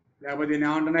లేకపోతే దీన్ని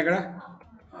ఏమంటున్నా ఇక్కడ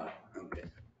ఆర్, అంతే.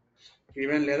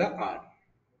 ఈవెన్ లేదా ఆర్.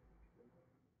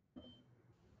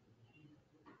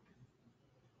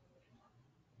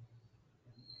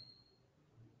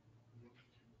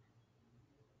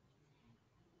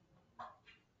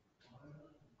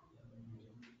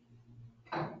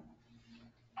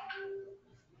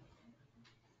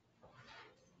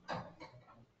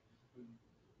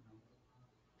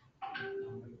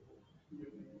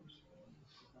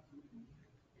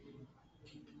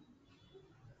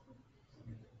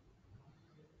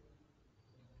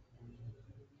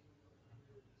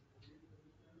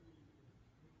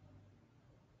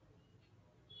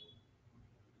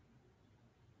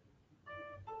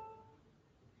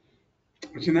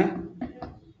 వచ్చిందా?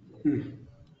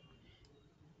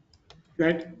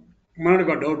 రైట్. మనకు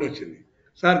ఒక డౌట్ వచ్చింది,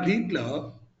 సార్ దీంట్లో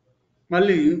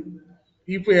మళ్ళీ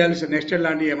ఇఫ్ ఎల్స్ నెక్స్టెడ్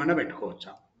లాంటివి ఏమన్నా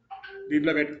పెట్టుకోవచ్చా?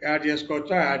 దీంట్లో యాడ్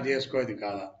చేసుకోవచ్చా, యాడ్ చేసుకోవద్దు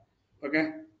కాదా? ఓకే,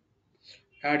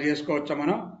 యాడ్ చేసుకోవచ్చా,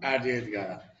 మనం యాడ్ చేయదు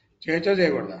కాదా? చేయొచ్చా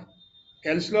చేయకూడదా?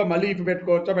 ఎల్స్లో మళ్ళీ ఇఫ్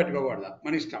పెట్టుకోవచ్చా పెట్టుకోకూడదా?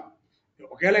 మన ఇష్టం.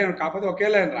 ఒకే లైన్ కాకపోతే ఒకే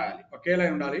లైన్ రాయాలి, ఒకే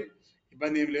లైన్ ఉండాలి,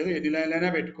 ఇబ్బంది ఏం లేదు, ఎన్ని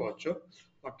లైన్లైనా పెట్టుకోవచ్చు,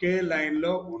 ఒకే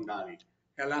లైన్లో ఉండాలి.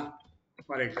 ఎలా?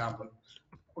 For example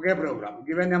okay programme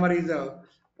given number is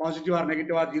positive or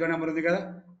negative are zero number ఉంది కదా,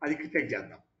 అది చెక్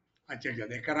చేద్దాం. అది చెక్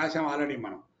చేద్దాం. ఎక్కడ రాసాం ఆల్రెడీ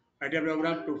మనం. Right A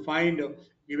programme to find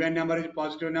given number is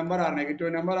positive number or negative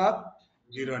number are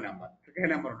zero number. Okay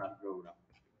number ఉండాలి programme.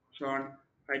 So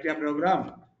write a program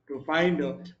to find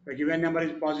the given number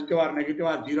is positive or negative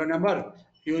or zero number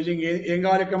using ఏం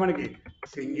కావాలి ఇక్కడ మనకి?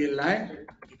 Single line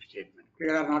if statement.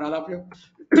 Clear are not all of you?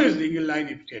 Single line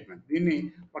if statement. దీన్ని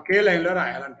ఒకే లైన్లో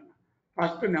రాయాలంటున్నా.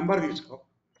 First number తీసుకో,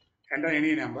 enter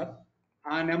any number.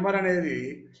 ఆ number అనేది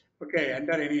okay,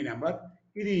 enter any number.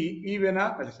 ఇది ఈవెనా,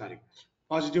 అది సారీ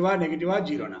పాజిటివా నెగిటివా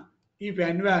జీరోనా? ఇఫ్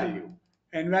ఎన్ వాల్యూ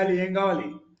ఏం కావాలి?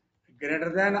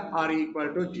 Greater than or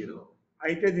equal to zero.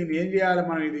 అయితే దీన్ని ఏం చేయాలి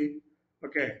మనం? ఇది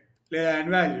ఓకే, లేదా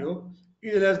ఎన్ వాల్యూ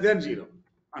ఇది లెస్ దాన్ జీరో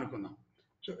అనుకుందాం.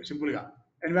 సో సింపుల్గా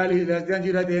ఎన్ వాల్యూ ఇది లెస్ దాన్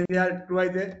జీరో అయితే ఏం చేయాలి? ట్రూ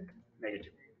అయితే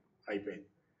నెగిటివ్ అయిపోయింది.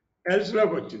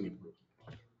 ఎల్స్లోకి వచ్చింది. ఇప్పుడు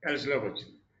ఎల్స్లోకి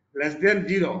వచ్చింది. లెస్ దాన్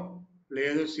జీరో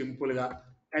లేదు, సింపుల్గా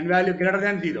ఎన్ వాల్యూ గ్రేటర్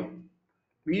దాన్ జీరో.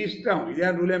 మీ ఇష్టం, ఇదే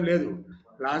రూల్ ఏం లేదు.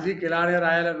 లాజిక్ ఇలానే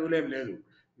రాయాలని రూల్ ఏం లేదు.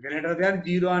 గ్రేటర్ దాన్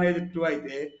జీరో అనేది ట్రూ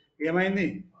అయితే ఏమైంది?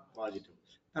 పాజిటివ్.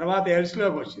 తర్వాత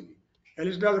ఎల్స్లోకి వచ్చింది.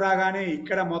 ఎల్స్లోకి రాగానే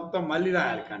ఇక్కడ మొత్తం మళ్ళీ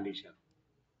రాయాలి కండిషన్.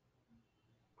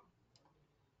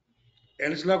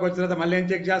 ఎల్స్లోకి వచ్చిన తర్వాత మళ్ళీ ఏం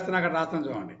చెక్ చేస్తున్నా అక్కడ రాస్తాను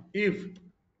చూడండి. If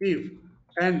if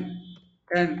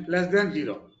N less than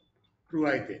zero true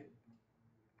అయితే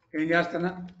ఏం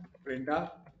చేస్తున్నా? Print of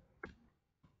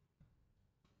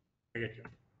negative.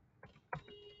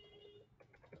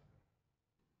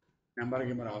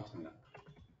 నెంబర్కి మరి అవసరం లేదు.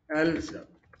 Else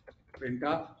print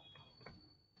of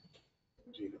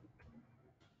zero.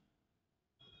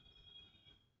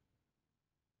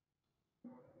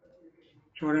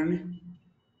 చూడండి,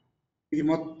 ఇది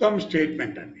మొత్తం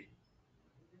స్టేట్మెంట్ అండి.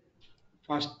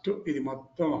 ఫస్ట్ ఇది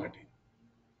మొత్తం ఒకటి.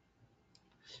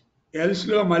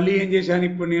 ఎల్స్లో మళ్ళీ ఏం చేశాను?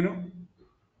 ఇప్పుడు నేను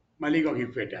మళ్ళీ ఒక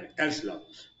ఇఫ్ పెట్టాను. ఎల్స్లో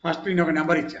ఫస్ట్ నేను ఒక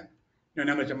నెంబర్ ఇచ్చాను. నేను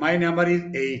నెంబర్ ఇచ్చాను, మై నెంబర్ ఈజ్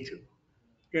 8.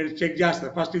 ఇక్కడ చెక్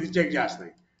చేస్తుంది. ఫస్ట్ ఇది చెక్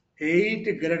చేస్తుంది. 8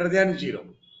 greater than zero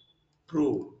true.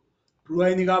 True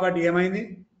అయింది కాబట్టి ఏమైంది?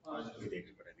 ఇది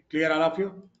ఎక్స్పెక్ట్ అయింది. Clear all of you?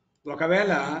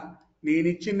 ఒకవేళ నేను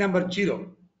ఇచ్చిన number zero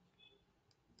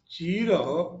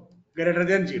greater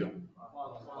than zero,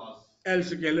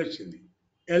 ఎల్స్కి వెళ్ళి వచ్చింది.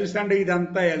 ఎల్స్ అంటే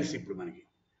ఇదంతా ఎల్స్. ఇప్పుడు మనకి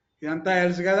ఇదంతా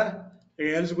ఎల్స్ కదా,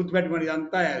 ఎల్స్ గుర్తుపెట్టుకోండి,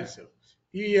 ఇదంతా ఎల్స్.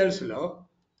 ఈ ఎల్స్లో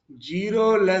జీరో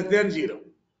లెస్ దాన్ జీరో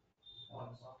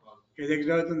ఏది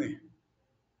ఎగ్జిట్ అవుతుంది?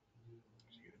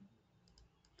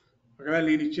 ఒకవేళ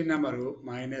నేను ఇచ్చిన number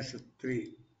 -3,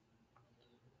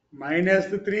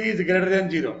 -3 is greater than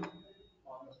zero,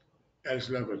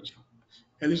 ఎల్స్లోకి వచ్చాం.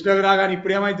 ఎల్స్లోకి రాగానే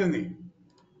ఇప్పుడు ఏమవుతుంది?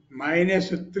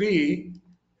 -3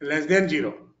 less than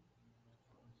zero,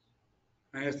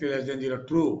 -3 less than zero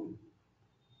true.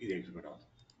 ఇది ఎగ్జిక్యూట్ అవుతుంది.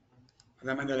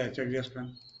 అర్థమైందా లేదా? చెక్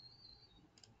చేసుకోండి.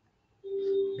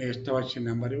 మీ ఇష్టం వచ్చిన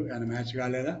నెంబరు ఏమైనా మ్యాచ్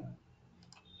కాలేదా?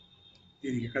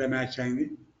 దీనికి ఇక్కడ మ్యాచ్ అయింది.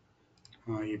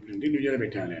 ఈ ప్రింట్ న్యూజర్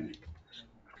పెట్టాలండి.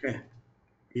 ఓకే,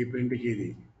 ఈ ప్రింట్కి ఇది,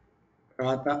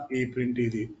 తర్వాత ఈ ప్రింట్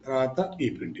ఇది, తర్వాత ఈ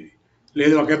ప్రింట్ ఇది.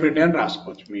 లేదు ఒకే ప్రింట్ అని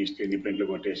రాసుకోవచ్చు, మీ ఇష్టం. ఎన్ని ప్రింట్లు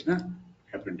కొట్టేసినా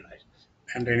ఒకే ప్రింట్ రాసి.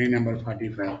 And any number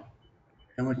 45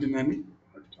 ఏమొచ్చిందండి?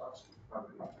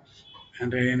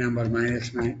 and any number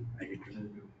 -9 negative,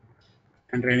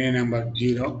 and any number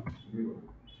 0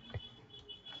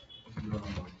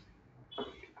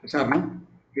 sir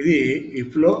ఇది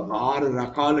if లో 6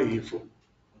 రకాలు if.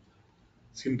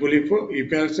 Simple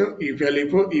if else, if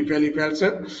else,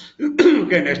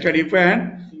 okay nested if and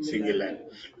single line.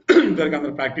 ఇంతవరకు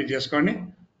అందరూ ప్రాక్టీస్ చేసుకోండి.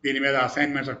 దీని మీద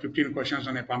అసైన్మెంట్స్ 15 క్వశ్చన్స్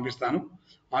అనేవి పంపిస్తాను.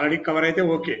 ఆల్రెడీ కవర్ అయితే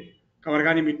ఓకే, కవర్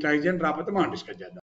కానీ మీరు ట్రై చేయండి, రాకపోతే మనం డిస్కస్ చేద్దాం.